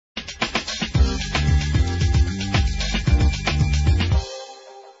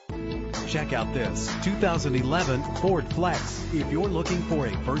Check out this 2011 Ford Flex. If you're looking for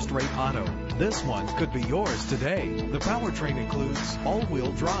a first-rate auto, this one could be yours today. The powertrain includes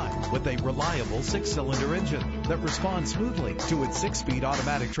all-wheel drive with a reliable 6-cylinder engine that responds smoothly to its 6-speed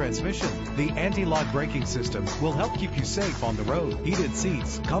automatic transmission. The anti-lock braking system will help keep you safe on the road. Heated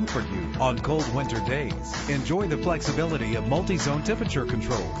seats comfort you on cold winter days. Enjoy the flexibility of multi-zone temperature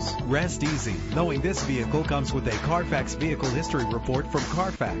controls. Rest easy knowing this vehicle comes with a Carfax Vehicle History Report from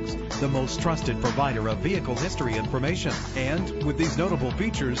Carfax, the most trusted provider of vehicle history information. And with these notable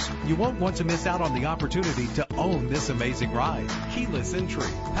features, you won't want to miss out on the opportunity to own this amazing ride. Keyless entry,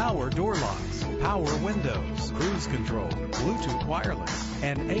 power door locks, power windows, cruise control, Bluetooth wireless,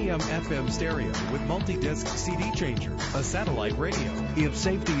 and AM/FM stereo with multi-disc CD changer, a satellite radio. If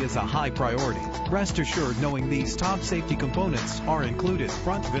safety is a high priority, rest assured knowing these top safety components are included: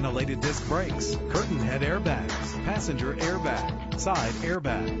 front ventilated disc brakes, curtain head airbags, passenger airbag, side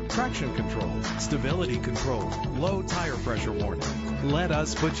airbag, traction control, stability control, low tire pressure warning. Let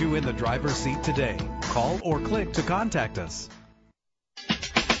us put you in the driver's seat today. Call or click to contact us.